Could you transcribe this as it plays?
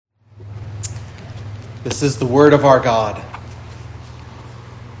This is the word of our God.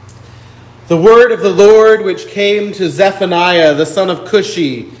 The word of the Lord which came to Zephaniah, the son of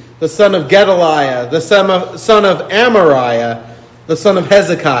Cushi, the son of Gedaliah, the son of Amariah, the son of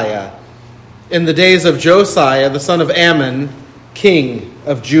Hezekiah, in the days of Josiah, the son of Ammon, king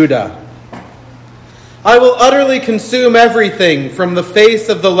of Judah. I will utterly consume everything from the face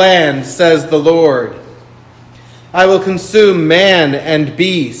of the land, says the Lord. I will consume man and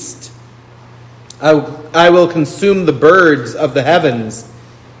beast. I will consume the birds of the heavens,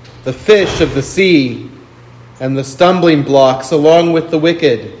 the fish of the sea, and the stumbling blocks along with the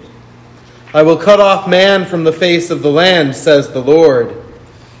wicked. I will cut off man from the face of the land, says the Lord.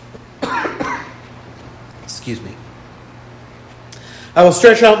 Excuse me. I will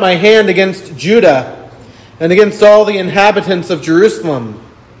stretch out my hand against Judah and against all the inhabitants of Jerusalem.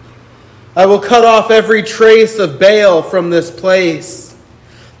 I will cut off every trace of Baal from this place,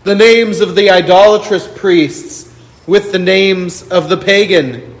 the names of the idolatrous priests with the names of the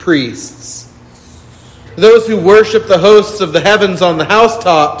pagan priests, those who worship the hosts of the heavens on the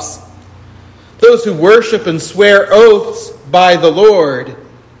housetops, those who worship and swear oaths by the Lord,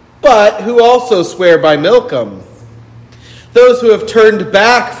 but who also swear by Milcom, those who have turned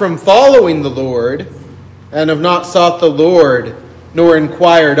back from following the Lord and have not sought the Lord nor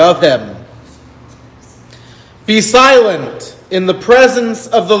inquired of him. Be silent in the presence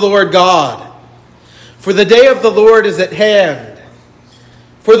of the Lord God, for the day of the Lord is at hand.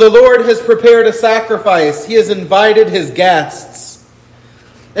 For the Lord has prepared a sacrifice. He has invited his guests.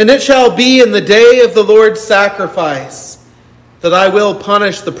 And it shall be in the day of the Lord's sacrifice that I will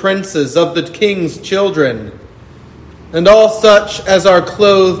punish the princes of the king's children, and all such as are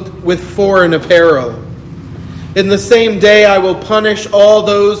clothed with foreign apparel. In the same day I will punish all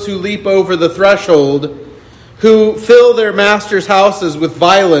those who leap over the threshold, who fill their masters' houses with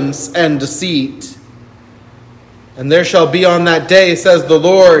violence and deceit. And there shall be on that day, says the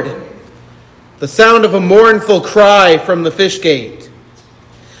Lord, the sound of a mournful cry from the fish gate,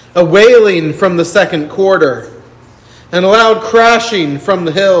 a wailing from the second quarter, and a loud crashing from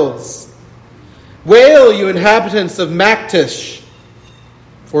the hills. Wail, you inhabitants of Maktish,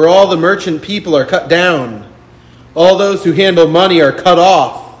 for all the merchant people are cut down. All those who handle money are cut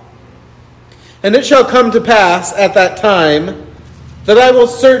off. And it shall come to pass at that time that I will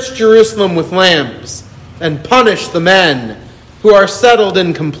search Jerusalem with lamps and punish the men who are settled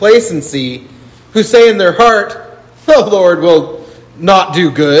in complacency, who say in their heart, the Lord will not do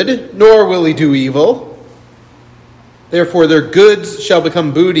good, nor will he do evil. Therefore their goods shall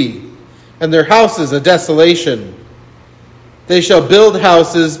become booty, and their houses a desolation. They shall build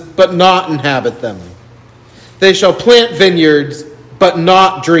houses, but not inhabit them. They shall plant vineyards, but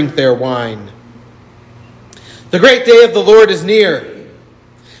not drink their wine. The great day of the Lord is near.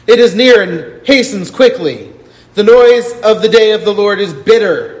 It is near and hastens quickly. The noise of the day of the Lord is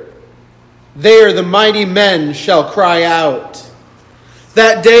bitter. There the mighty men shall cry out.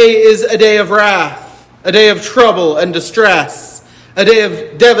 That day is a day of wrath, a day of trouble and distress, a day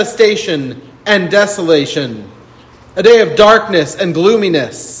of devastation and desolation, a day of darkness and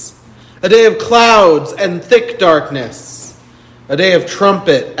gloominess, a day of clouds and thick darkness, a day of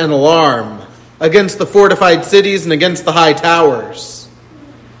trumpet and alarm against the fortified cities and against the high towers.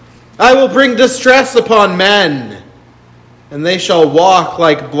 I will bring distress upon men, and they shall walk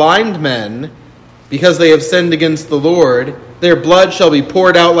like blind men, because they have sinned against the Lord. Their blood shall be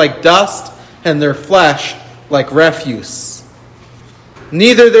poured out like dust, and their flesh like refuse.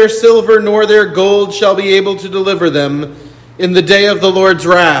 Neither their silver nor their gold shall be able to deliver them in the day of the Lord's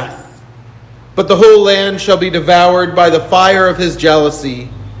wrath, but the whole land shall be devoured by the fire of his jealousy.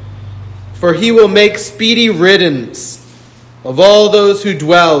 For he will make speedy riddance of all those who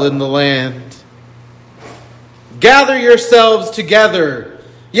dwell in the land. Gather yourselves together.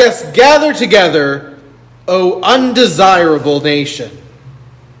 Yes, gather together, O undesirable nation.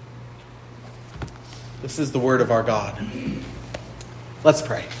 This is the word of our God. Let's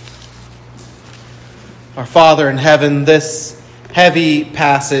pray. Our Father in heaven, this heavy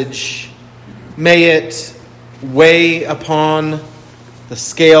passage, may it weigh upon the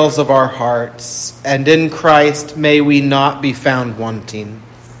scales of our hearts, and in Christ may we not be found wanting.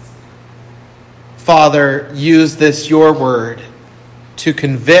 Father, use this, your word, to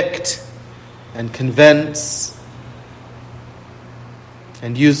convict and convince,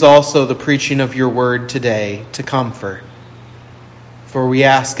 and use also the preaching of your word today to comfort. For we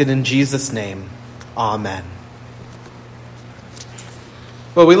ask it in Jesus' name. Amen.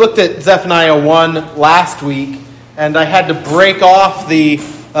 Well, we looked at Zephaniah 1 last week, and I had to break off the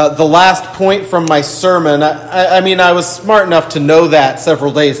last point from my sermon. I mean, I was smart enough to know that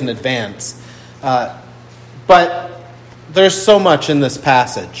several days in advance. But there's so much in this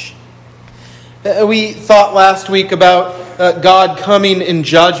passage. We thought last week about God coming in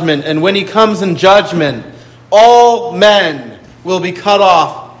judgment, and when he comes in judgment, all men will be cut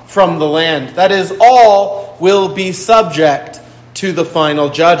off from the land. That is, all will be subject to the final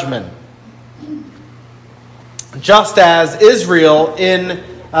judgment. Just as Israel in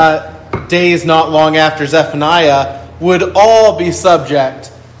days not long after Zephaniah would all be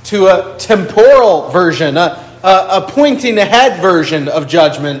subject to a temporal version, a pointing ahead version of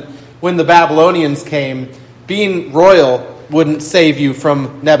judgment when the Babylonians came. Being royal wouldn't save you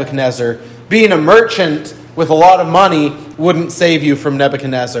from Nebuchadnezzar. Being a merchant with a lot of money wouldn't save you from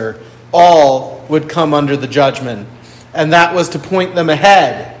Nebuchadnezzar. All would come under the judgment. And that was to point them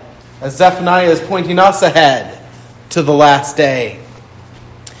ahead, as Zephaniah is pointing us ahead to the last day.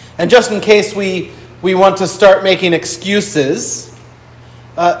 And just in case we want to start making excuses,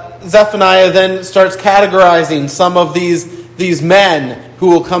 Zephaniah then starts categorizing some of these men who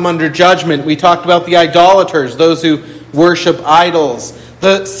will come under judgment. We talked about the idolaters, those who worship idols,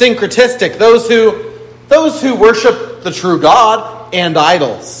 the syncretistic, those who worship the true God and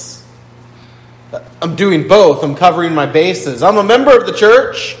idols. I'm doing both. I'm covering my bases. I'm a member of the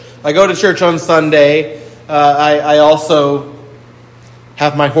church. I go to church on Sunday. I also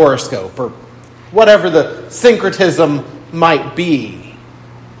have my horoscope, or whatever the syncretism might be.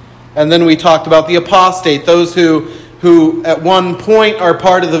 And then we talked about the apostate, those who at one point are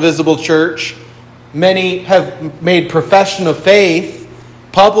part of the visible church. Many have made profession of faith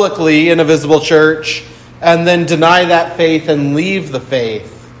publicly in a visible church, and then deny that faith and leave the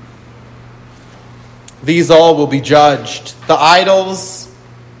faith. These all will be judged. The idols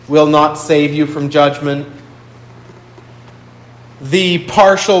will not save you from judgment. The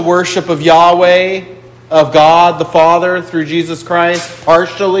partial worship of Yahweh, of God the Father through Jesus Christ,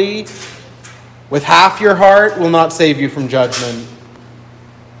 partially, with half your heart, will not save you from judgment.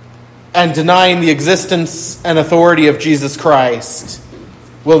 And denying the existence and authority of Jesus Christ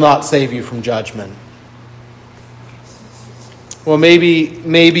will not save you from judgment. Well,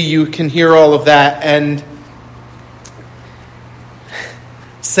 maybe you can hear all of that and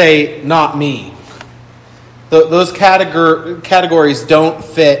say, not me. Those categories don't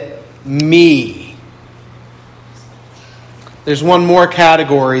fit me. There's one more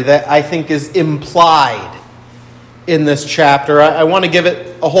category that I think is implied in this chapter. I want to give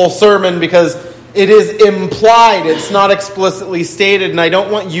it a whole sermon because it is implied. It's not explicitly stated, and I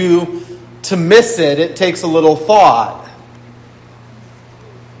don't want you to miss it. It takes a little thought.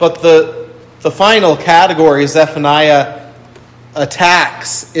 But the final category Zephaniah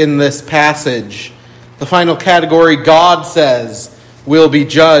attacks in this passage, the final category God says will be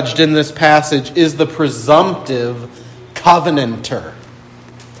judged in this passage, is the presumptive covenanter.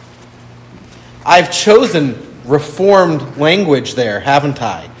 I've chosen reformed language there, haven't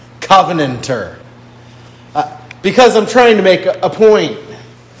I? Covenanter. Because I'm trying to make a point.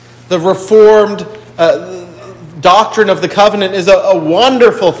 The reformed doctrine of the covenant is a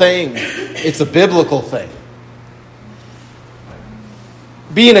wonderful thing. It's a biblical thing.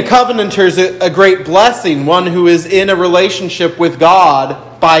 Being a covenanter is a great blessing, one who is in a relationship with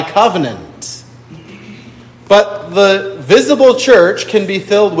God by covenant. But the visible church can be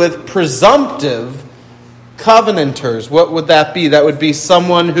filled with presumptive covenanters. What would that be? That would be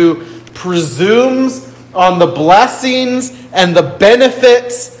someone who presumes on the blessings and the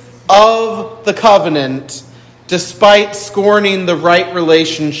benefits of the covenant, despite scorning the right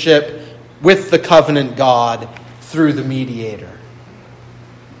relationship with the covenant God through the mediator.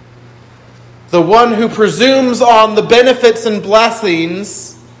 The one who presumes on the benefits and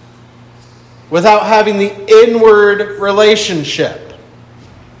blessings without having the inward relationship.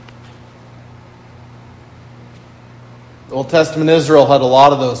 The Old Testament Israel had a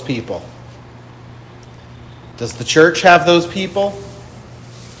lot of those people. Does the church have those people?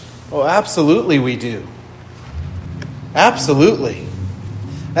 Oh, absolutely we do. Absolutely.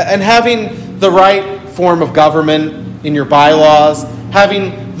 And having the right form of government in your bylaws,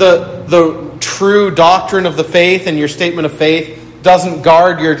 having the true doctrine of the faith in your statement of faith doesn't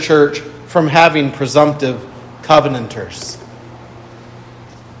guard your church from having presumptive covenanters.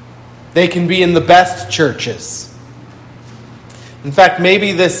 They can be in the best churches. In fact,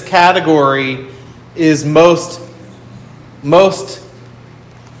 maybe this category is most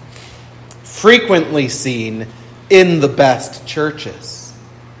frequently seen in the best churches,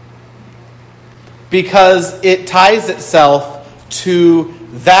 because it ties itself to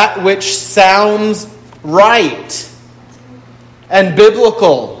that which sounds right and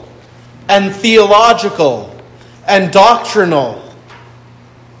biblical and theological and doctrinal.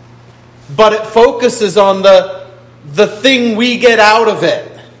 but it focuses on the thing we get out of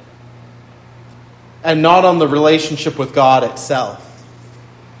it, and not on the relationship with God itself.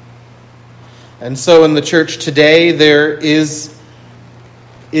 And so in the church today, there is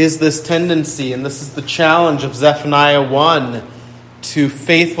this tendency, and this is the challenge of Zephaniah 1, to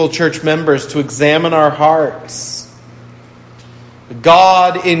faithful church members to examine our hearts.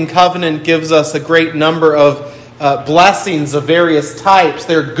 God in covenant gives us a great number of blessings of various types.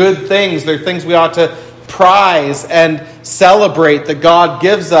 They're good things. They're things we ought to prize and celebrate that God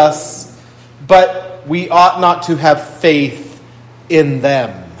gives us, but we ought not to have faith in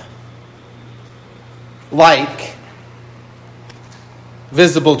them. Like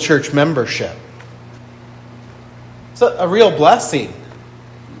visible church membership. It's a real blessing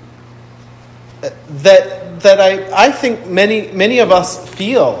that I think many of us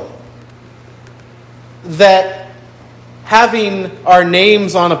feel, that having our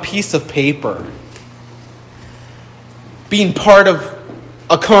names on a piece of paper, being part of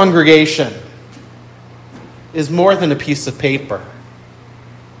a congregation, is more than a piece of paper.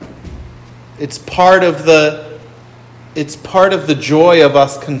 It's part of the joy of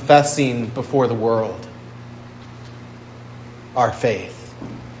us confessing before the world our faith.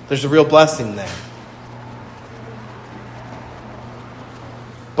 There's a real blessing there.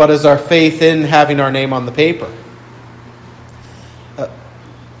 But is our faith in having our name on the paper?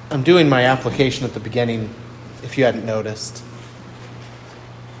 I'm doing my application at the beginning, if you hadn't noticed.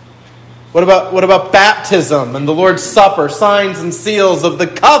 What about baptism and the Lord's Supper, signs and seals of the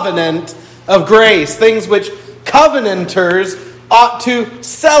covenant of grace, things which covenanters ought to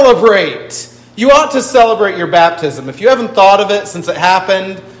celebrate? You ought to celebrate your baptism. If you haven't thought of it since it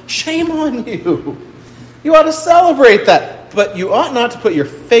happened, shame on you. You ought to celebrate that, but you ought not to put your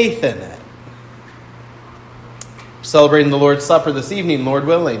faith in it. We're celebrating the Lord's Supper this evening, Lord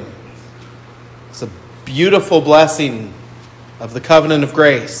willing. It's a beautiful blessing of the covenant of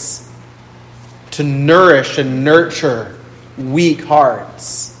grace to nourish and nurture weak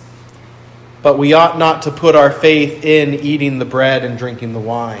hearts. But we ought not to put our faith in eating the bread and drinking the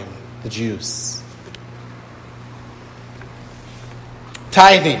wine, the juice.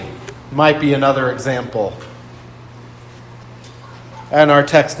 Tithing might be another example. And our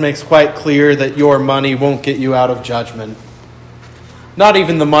text makes quite clear that your money won't get you out of judgment. Not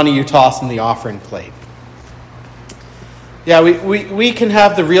even the money you toss in the offering plate. Yeah, we can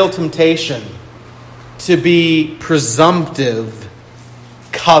have the real temptation to be presumptive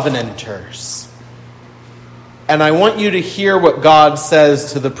covenanters. And I want you to hear what God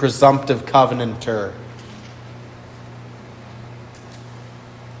says to the presumptive covenanter.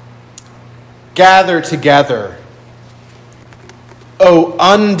 Gather together, O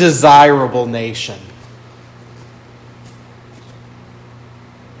undesirable nation.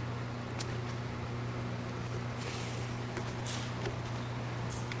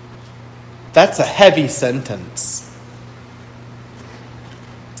 That's a heavy sentence.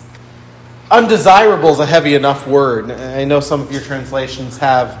 Undesirable is a heavy enough word. I know some of your translations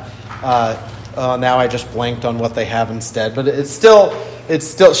have, now I just blanked on what they have instead, but it's still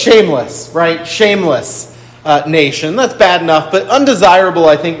shameless, right? Shameless nation. That's bad enough, but undesirable,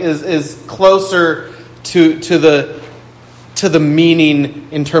 I think, is closer to the meaning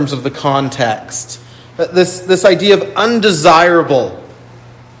in terms of the context. This idea of undesirable.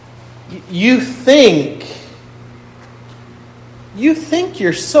 You think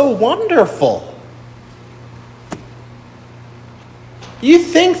you're so wonderful. You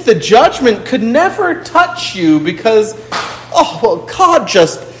think the judgment could never touch you because, God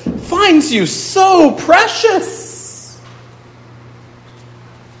just finds you so precious.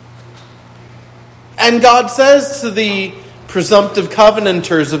 And God says to the presumptive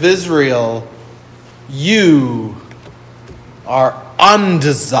covenanters of Israel, you are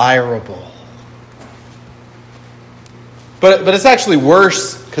undesirable. But it's actually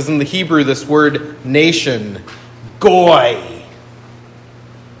worse, because in the Hebrew this word nation, goy.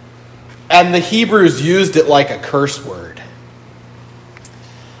 And the Hebrews used it like a curse word.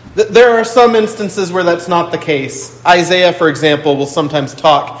 There are some instances where that's not the case. Isaiah, for example, will sometimes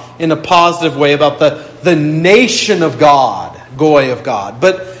talk in a positive way about the nation of God, goy of God.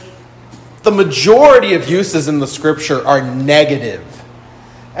 But the majority of uses in the Scripture are negative.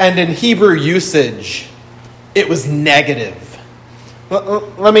 And in Hebrew usage, it was negative.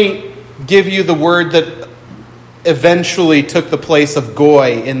 Let me give you the word that eventually took the place of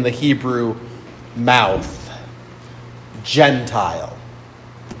goy in the Hebrew mouth. Gentile.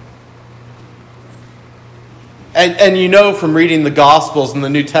 And you know from reading the Gospels and the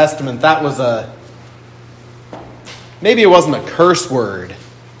New Testament, that was maybe it wasn't a curse word,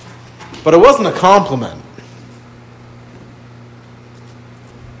 But it wasn't a compliment.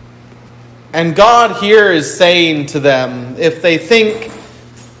 And God here is saying to them, if they think,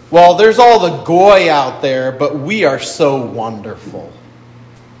 well, there's all the goy out there, but we are so wonderful.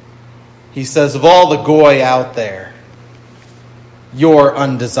 He says, of all the goy out there, you're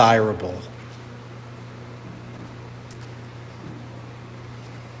undesirable.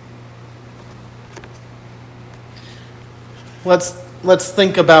 Let's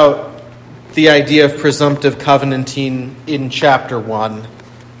think about the idea of presumptive covenanting in chapter 1.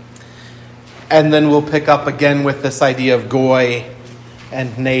 And then we'll pick up again with this idea of goy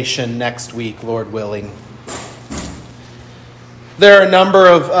and nation next week, Lord willing. There are a number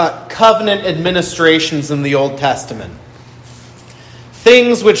of covenant administrations in the Old Testament.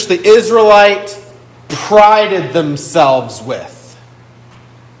 Things which the Israelite prided themselves with.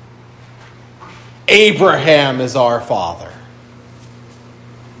 Abraham is our father.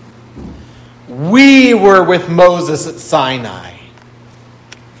 We were with Moses at Sinai.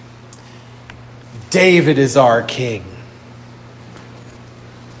 David is our king.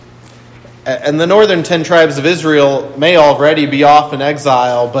 And the northern 10 tribes of Israel may already be off in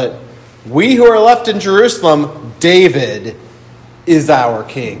exile, but we who are left in Jerusalem, David is our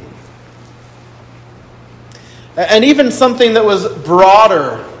king. And even something that was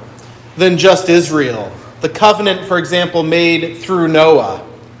broader than just Israel. The covenant, for example, made through Noah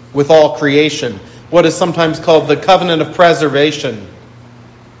with all creation. What is sometimes called the covenant of preservation.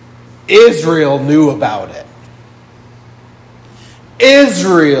 Israel knew about it.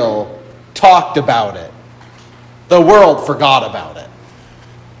 Israel talked about it. The world forgot about it.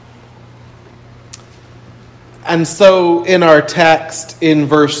 And so in our text in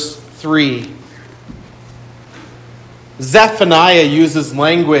verse 3, Zephaniah uses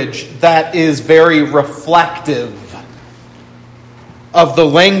language that is very reflective of the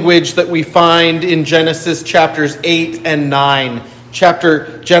language that we find in Genesis chapters 8 and 9.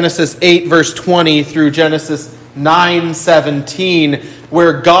 Genesis 8 verse 20 through Genesis 9:17,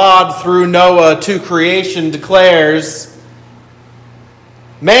 where God through Noah to creation declares,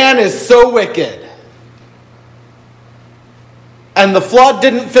 man is so wicked. And the flood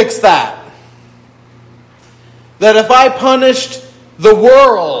didn't fix that. That if I punished the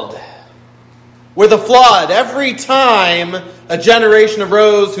world with a flood every time a generation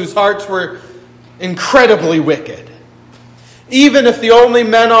arose whose hearts were incredibly wicked, even if the only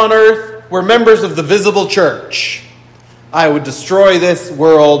men on earth were members of the visible church, I would destroy this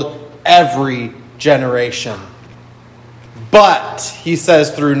world every generation. But, he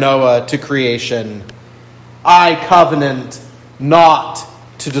says through Noah to creation, I covenant not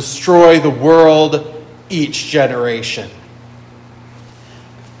to destroy the world each generation.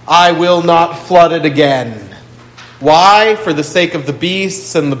 I will not flood it again. Why? For the sake of the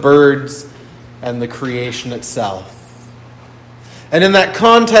beasts and the birds and the creation itself. And in that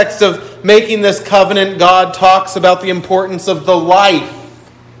context of making this covenant, God talks about the importance of the life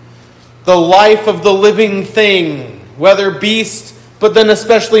of the living thing, whether beast, but then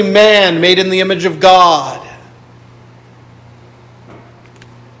especially man made in the image of God.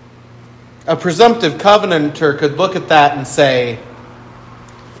 A presumptive covenanter could look at that and say,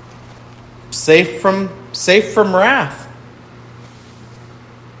 safe from wrath.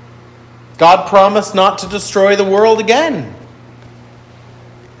 God promised not to destroy the world again.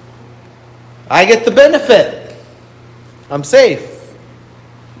 I get the benefit. I'm safe.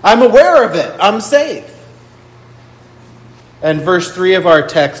 I'm aware of it. I'm safe. And verse 3 of our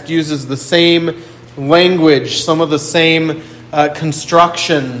text uses the same language, some of the same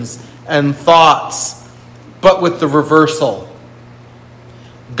constructions and thoughts, but with the reversal.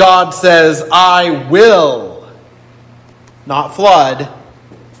 God says, I will not flood,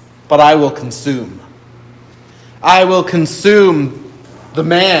 but I will consume. I will consume the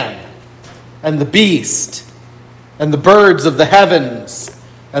man and the beast and the birds of the heavens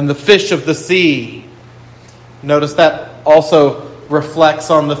and the fish of the sea. Notice that also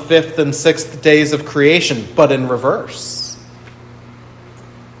reflects on the 5th and 6th days of creation, but in reverse.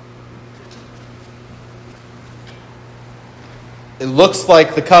 It looks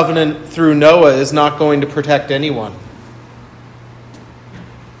like the covenant through Noah is not going to protect anyone.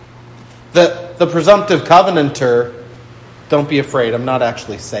 The presumptive covenanter, don't be afraid, I'm not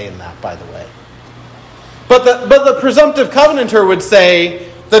actually saying that, by the way. But the presumptive covenanter would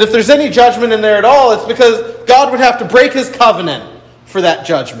say that if there's any judgment in there at all, it's because God would have to break his covenant for that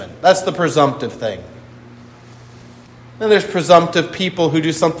judgment. That's the presumptive thing. And there's presumptive people who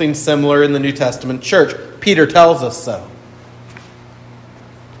do something similar in the New Testament church. Peter tells us so.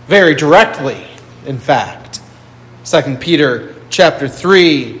 Very directly, in fact. 2 Peter chapter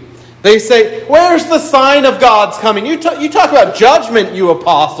 3, They say, where's the sign of God's coming? You talk about judgment, you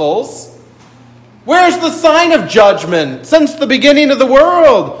apostles. Where's the sign of judgment? Since the beginning of the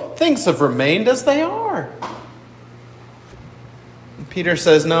world, things have remained as they are. And Peter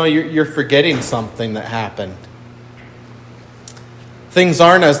says, no, you're forgetting something that happened. Things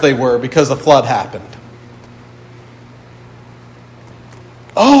aren't as they were because a flood happened.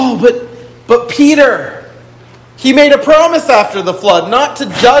 Oh, but Peter, he made a promise after the flood not to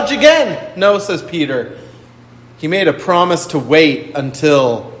judge again. No, says Peter. He made a promise to wait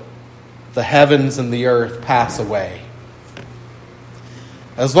until the heavens and the earth pass away.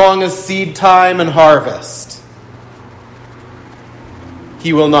 As long as seed time and harvest,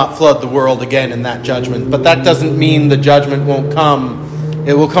 he will not flood the world again in that judgment. But that doesn't mean the judgment won't come.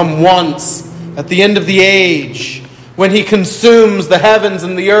 It will come once at the end of the age, when he consumes the heavens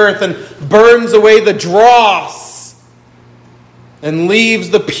and the earth and burns away the dross and leaves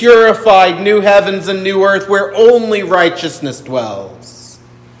the purified new heavens and new earth where only righteousness dwells.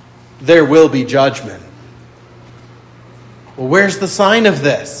 There will be judgment. Well, where's the sign of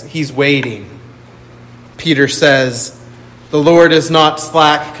this? He's waiting. Peter says, the Lord is not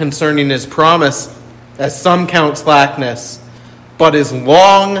slack concerning his promise, as some count slackness, but is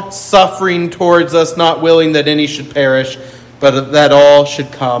long-suffering towards us, not willing that any should perish, but that all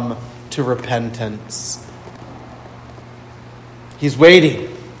should come to repentance. He's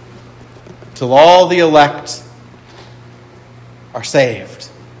waiting till all the elect are saved.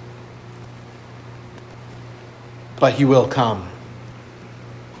 But he will come.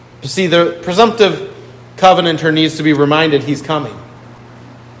 You see, the presumptive covenanter needs to be reminded he's coming.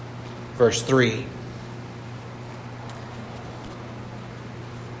 Verse 3.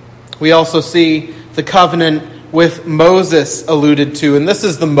 We also see the covenant with Moses alluded to, and this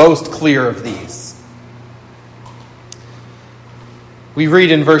is the most clear of these. We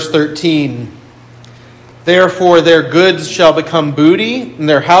read in verse 13, therefore their goods shall become booty, and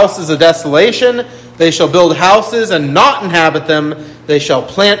their houses a desolation. They shall build houses and not inhabit them. They shall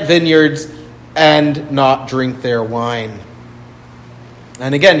plant vineyards and not drink their wine.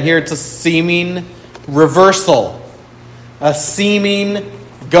 And again, here it's a seeming reversal, a seeming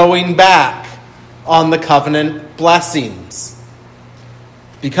going back on the covenant blessings.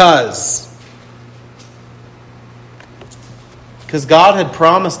 Because God had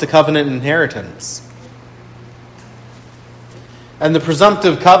promised a covenant inheritance. And the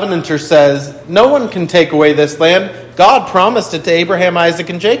presumptive covenanter says, no one can take away this land. God promised it to Abraham, Isaac,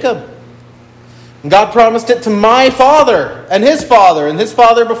 and Jacob. And God promised it to my father and his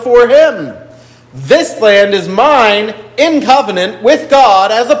father before him. This land is mine in covenant with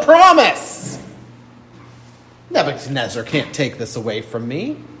God as a promise. Nebuchadnezzar can't take this away from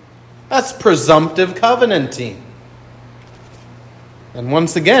me. That's presumptive covenanting. And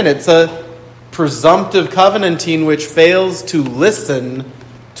once again, it's a presumptive covenanting which fails to listen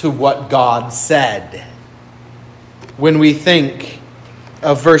to what God said. When we think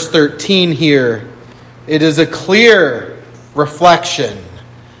of verse 13 here, it is a clear reflection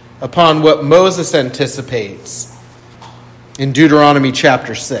upon what Moses anticipates in Deuteronomy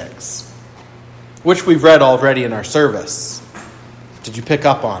chapter 6, which we've read already in our service. Did you pick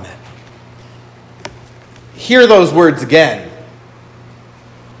up on it? Hear those words again.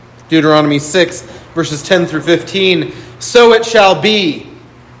 Deuteronomy 6, verses 10 through 15. So it shall be,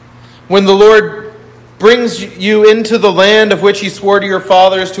 when the Lord brings you into the land of which he swore to your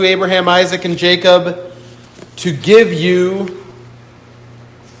fathers, to Abraham, Isaac, and Jacob, to give you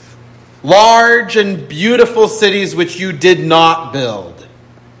large and beautiful cities which you did not build,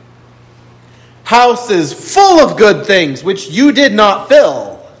 houses full of good things which you did not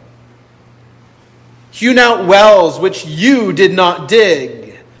fill, hewn out wells which you did not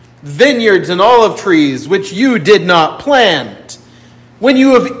dig, vineyards and olive trees which you did not plant. When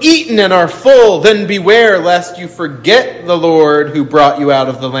you have eaten and are full, then beware lest you forget the Lord who brought you out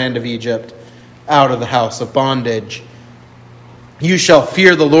of the land of Egypt, out of the house of bondage. You shall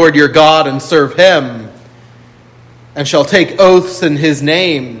fear the Lord your God and serve him, and shall take oaths in his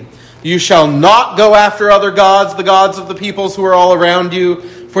name. You shall not go after other gods, the gods of the peoples who are all around you,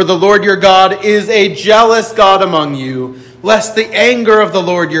 for the Lord your God is a jealous God among you, lest the anger of the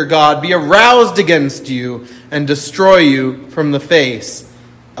Lord your God be aroused against you and destroy you from the face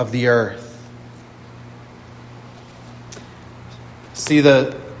of the earth. See,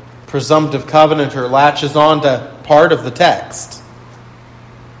 the presumptive covenanter latches on to part of the text.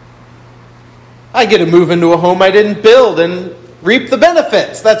 I get to move into a home I didn't build and reap the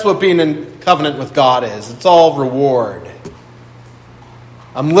benefits. That's what being in covenant with God is. It's all reward.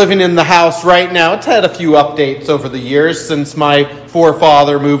 I'm living in the house right now. It's had a few updates over the years since my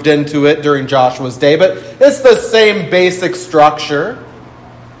forefather moved into it during Joshua's day, but it's the same basic structure.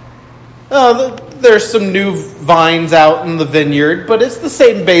 There's some new vines out in the vineyard, but it's the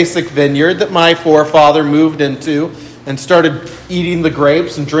same basic vineyard that my forefather moved into and started eating the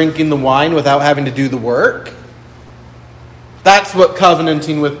grapes and drinking the wine without having to do the work. That's what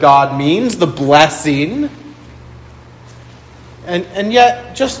covenanting with God means, the blessing. And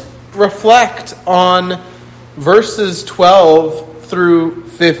yet, just reflect on verses 12 through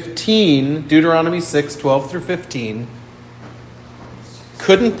 15, Deuteronomy 6, 12 through 15.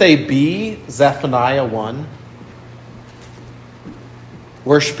 Couldn't they be Zephaniah 1?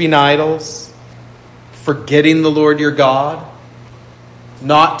 Worshipping idols, forgetting the Lord your God,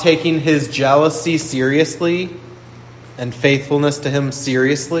 not taking his jealousy seriously and faithfulness to him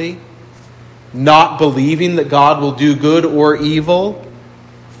seriously, not believing that God will do good or evil,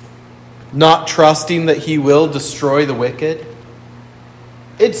 not trusting that he will destroy the wicked.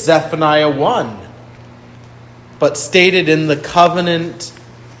 It's Zephaniah 1, but stated in the covenant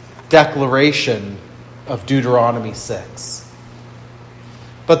declaration of Deuteronomy 6.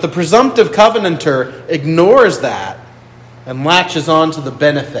 But the presumptive covenanter ignores that and latches on to the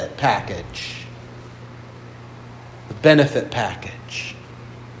benefit package. The benefit package.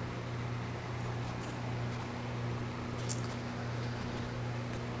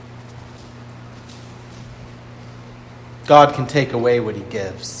 God can take away what he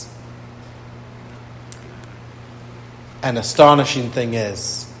gives. An astonishing thing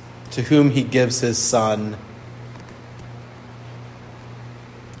is, to whom he gives his Son,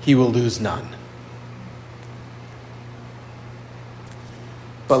 he will lose none.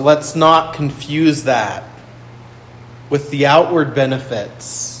 But let's not confuse that with the outward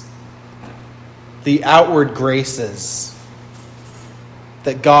benefits, the outward graces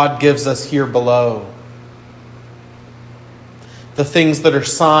that God gives us here below. The things that are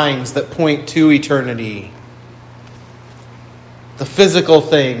signs that point to eternity. The physical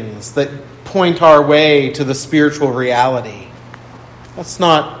things that point our way to the spiritual reality. Let's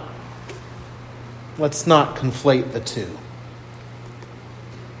not conflate the two.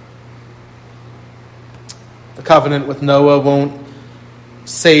 The covenant with Noah won't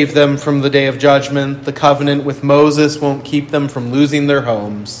save them from the day of judgment. The covenant with Moses won't keep them from losing their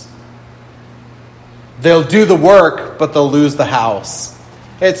homes. They'll do the work, but they'll lose the house.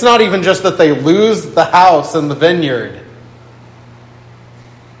 It's not even just that they lose the house and the vineyard.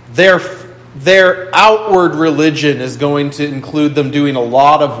 Their outward religion is going to include them doing a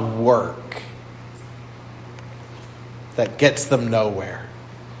lot of work that gets them nowhere.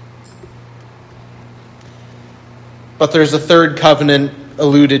 But there's a third covenant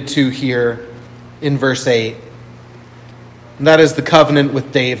alluded to here in verse 8. And that is the covenant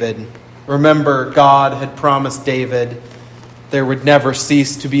with David. Remember, God had promised David there would never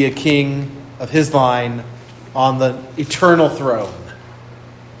cease to be a king of his line on the eternal throne.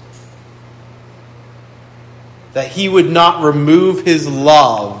 That he would not remove his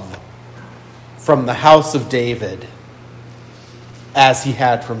love from the house of David as he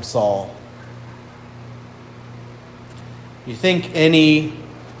had from Saul. You think any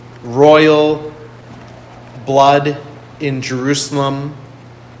royal blood in Jerusalem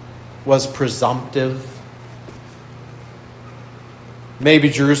was presumptive? Maybe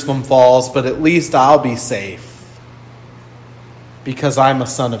Jerusalem falls, but at least I'll be safe because I'm a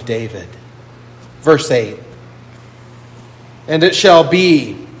son of David. Verse 8. And it shall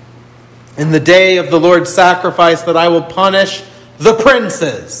be in the day of the Lord's sacrifice that I will punish the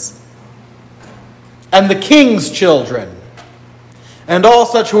princes and the king's children and all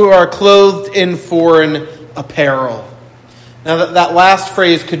such who are clothed in foreign apparel. Now that last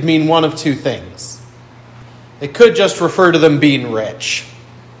phrase could mean one of two things. It could just refer to them being rich.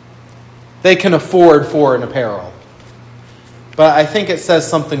 They can afford foreign apparel. But I think it says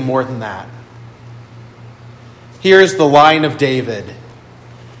something more than that. Here's the line of David.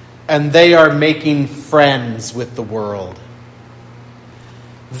 And they are making friends with the world.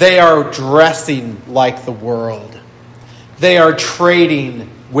 They are dressing like the world. They are trading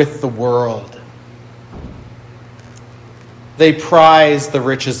with the world. They prize the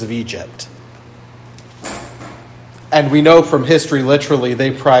riches of Egypt. And we know from history, literally, they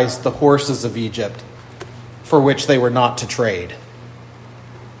prized the horses of Egypt, for which they were not to trade.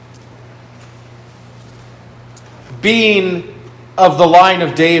 Being of the line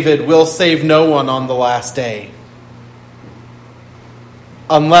of David will save no one on the last day,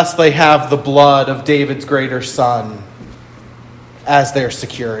 unless they have the blood of David's greater son as their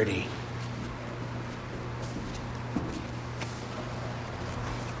security.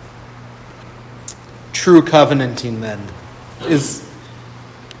 true covenanting then is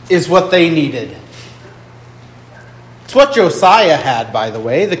what they needed. It's what Josiah had, by the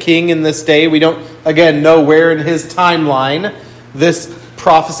way, the king in this day. We don't, again, know where in his timeline this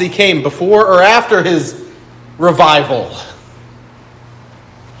prophecy came, before or after his revival.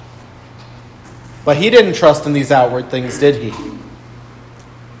 But he didn't trust in these outward things, did he?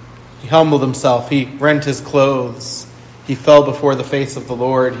 He humbled himself. He rent his clothes. He fell before the face of the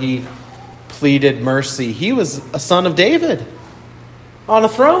Lord. He pleaded mercy. He was a son of David on a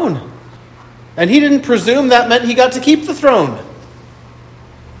throne. And he didn't presume that meant he got to keep the throne.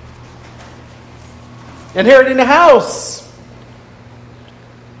 Inheriting a house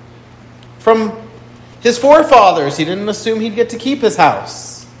from his forefathers. He didn't assume he'd get to keep his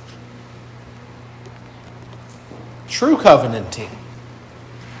house. True covenanting.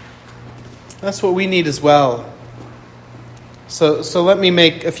 That's what we need as well. So let me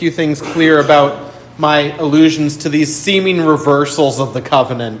make a few things clear about my allusions to these seeming reversals of the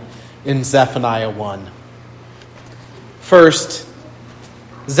covenant in Zephaniah 1. First,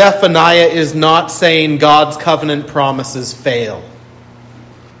 Zephaniah is not saying God's covenant promises fail.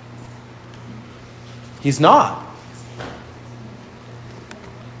 He's not.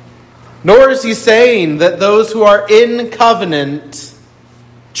 Nor is he saying that those who are in covenant,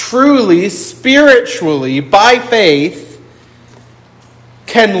 truly, spiritually, by faith,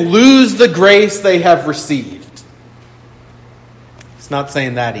 can lose the grace they have received. He's not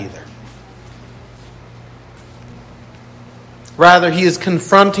saying that either. Rather, he is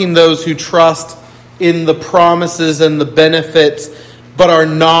confronting those who trust in the promises and the benefits, but are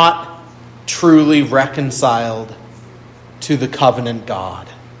not truly reconciled to the covenant God.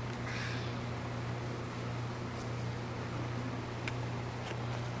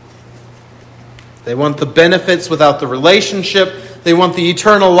 They want the benefits without the relationship. They want the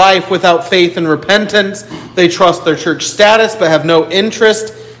eternal life without faith and repentance. They trust their church status but have no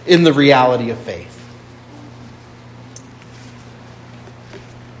interest in the reality of faith.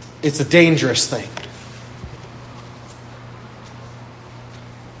 It's a dangerous thing.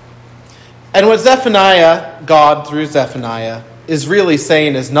 And what Zephaniah, God through Zephaniah, is really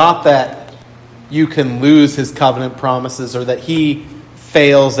saying is not that you can lose his covenant promises or that he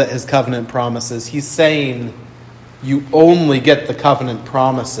fails at his covenant promises. He's saying you only get the covenant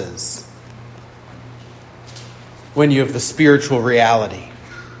promises when you have the spiritual reality.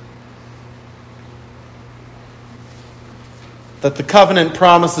 That the covenant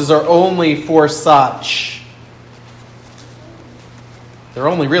promises are only for such. They're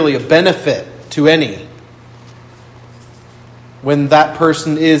only really a benefit to any when that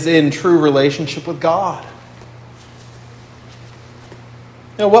person is in true relationship with God.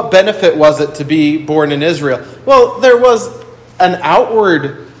 Now, what benefit was it to be born in Israel? Well, there was an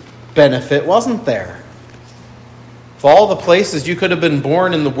outward benefit, wasn't there? Of all the places you could have been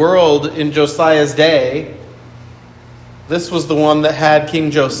born in the world in Josiah's day, this was the one that had King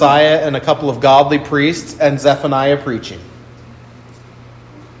Josiah and a couple of godly priests and Zephaniah preaching.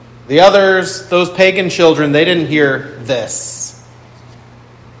 The others, those pagan children, they didn't hear this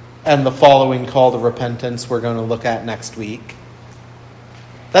and the following call to repentance we're going to look at next week.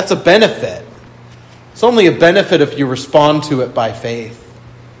 That's a benefit. It's only a benefit if you respond to it by faith.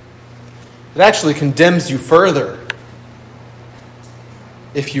 It actually condemns you further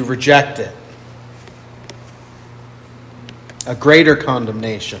if you reject it. A greater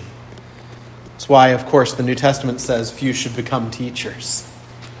condemnation. That's why, of course, the New Testament says few should become teachers.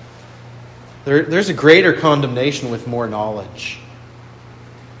 There's a greater condemnation with more knowledge.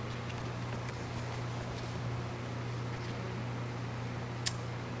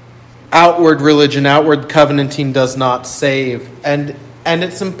 Outward religion, outward covenanting does not save. And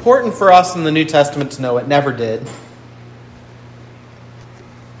it's important for us in the New Testament to know it never did.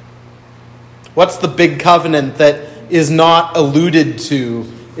 What's the big covenant that is not alluded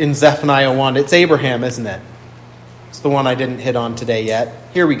to in Zephaniah 1? It's Abraham, isn't it? It's the one I didn't hit on today yet.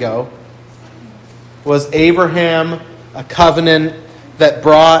 Here we go. Was Abraham a covenant that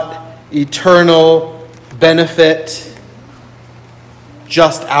brought eternal benefit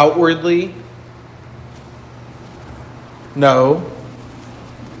just outwardly? No.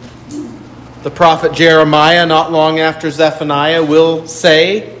 The prophet Jeremiah, not long after Zephaniah, will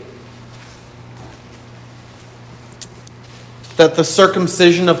say that the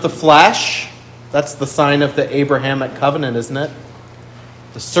circumcision of the flesh, that's the sign of the Abrahamic covenant, isn't it?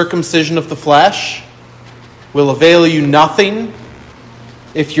 The circumcision of the flesh will avail you nothing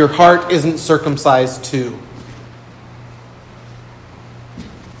if your heart isn't circumcised too.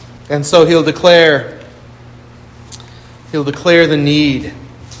 And so he'll declare the need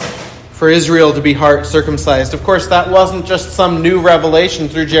for Israel to be heart circumcised. Of course, that wasn't just some new revelation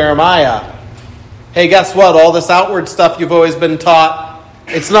through Jeremiah. Hey, guess what? All this outward stuff you've always been taught,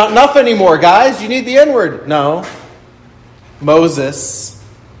 it's not enough anymore, guys. You need the inward. No. Moses,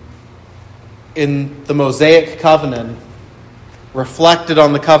 in the Mosaic covenant, reflected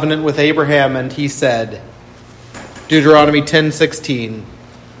on the covenant with Abraham, and he said, Deuteronomy 10:16,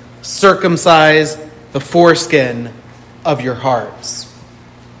 circumcise the foreskin of your hearts.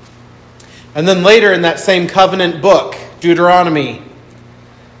 And then later in that same covenant book, Deuteronomy,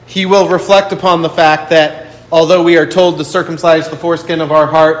 he will reflect upon the fact that although we are told to circumcise the foreskin of our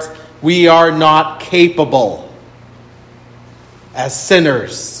hearts, we are not capable as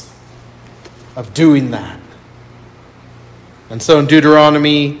sinners of doing that. And so in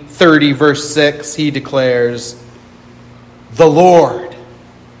Deuteronomy 30, verse 6, he declares, the Lord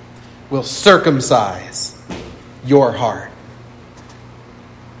will circumcise your heart.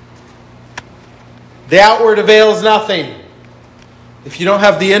 The outward avails nothing if you don't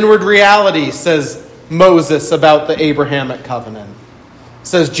have the inward reality, says Moses about the Abrahamic covenant,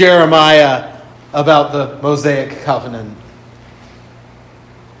 says Jeremiah about the Mosaic covenant.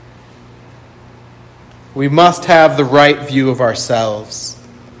 We must have the right view of ourselves.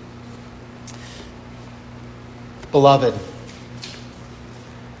 Beloved,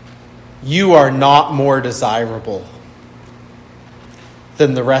 you are not more desirable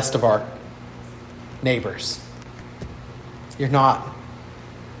than the rest of our neighbors. You're not.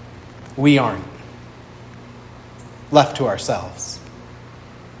 We aren't. Left to ourselves.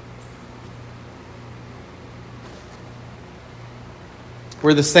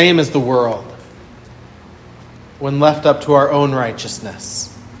 We're the same as the world when left up to our own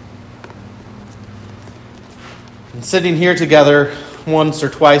righteousness. And sitting here together once or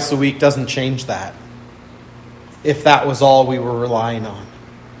twice a week doesn't change that, if that was all we were relying on.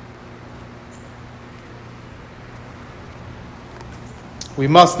 We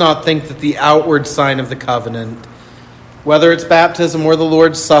must not think that the outward sign of the covenant, whether it's baptism or the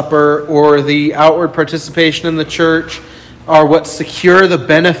Lord's Supper or the outward participation in the church, are what secure the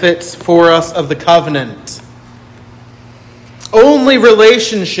benefits for us of the covenant. Only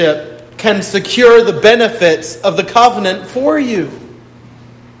relationship can secure the benefits of the covenant for you.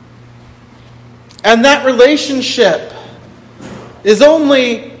 And that relationship is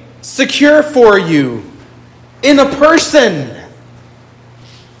only secure for you in a person.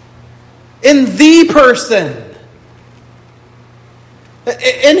 In the person.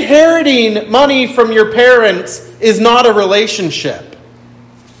 Inheriting money from your parents is not a relationship.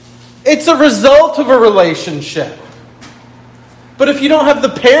 It's a result of a relationship. But if you don't have the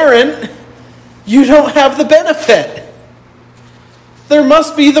parent, you don't have the benefit. There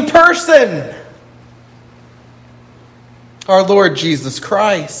must be the person. Our Lord Jesus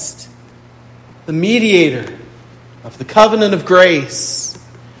Christ, the mediator of the covenant of grace,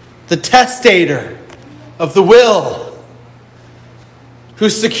 the testator of the will, who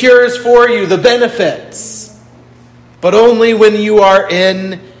secures for you the benefits, but only when you are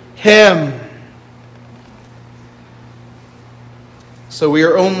in Him. So we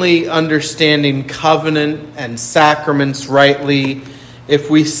are only understanding covenant and sacraments rightly if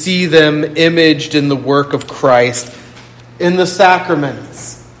we see them imaged in the work of Christ. In the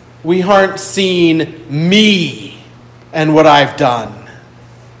sacraments, we aren't seeing me and what I've done.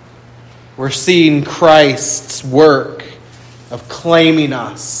 We're seeing Christ's work of claiming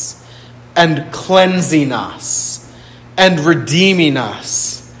us and cleansing us and redeeming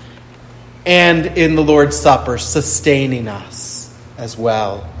us, and in the Lord's Supper, sustaining us as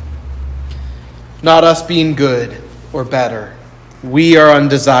well. Not us being good or better. We are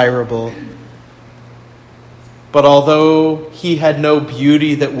undesirable. But although He had no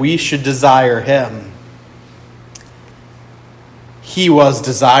beauty that we should desire Him, He was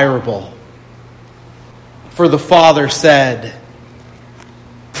desirable. For the Father said,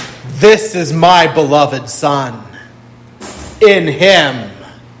 "This is my beloved Son. In Him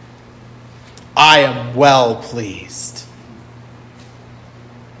I am well pleased."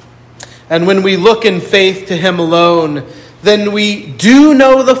 And when we look in faith to Him alone, then we do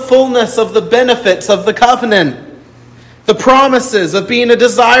know the fullness of the benefits of the covenant, the promises of being a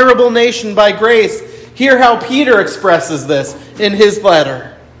desirable nation by grace. Hear how Peter expresses this in his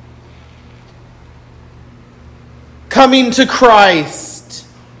letter. Coming to Christ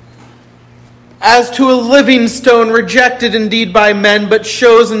as to a living stone, rejected indeed by men, but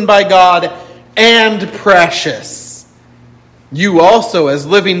chosen by God and precious. You also, as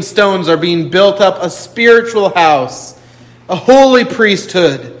living stones, are being built up a spiritual house, a holy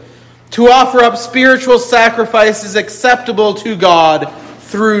priesthood, to offer up spiritual sacrifices acceptable to God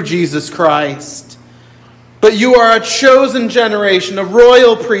through Jesus Christ. But you are a chosen generation, a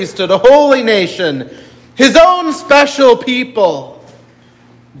royal priesthood, a holy nation, his own special people,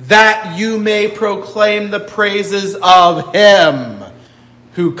 that you may proclaim the praises of him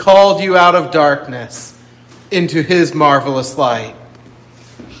who called you out of darkness into his marvelous light,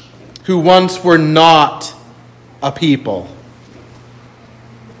 who once were not a people,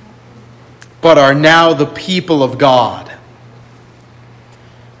 but are now the people of God,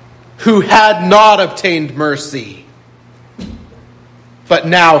 who had not obtained mercy, but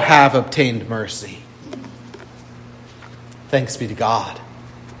now have obtained mercy. Thanks be to God.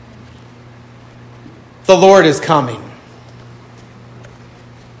 The Lord is coming.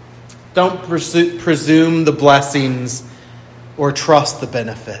 Don't presume the blessings or trust the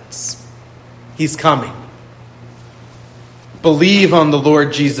benefits. He's coming. Believe on the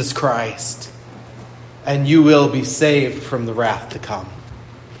Lord Jesus Christ, and you will be saved from the wrath to come.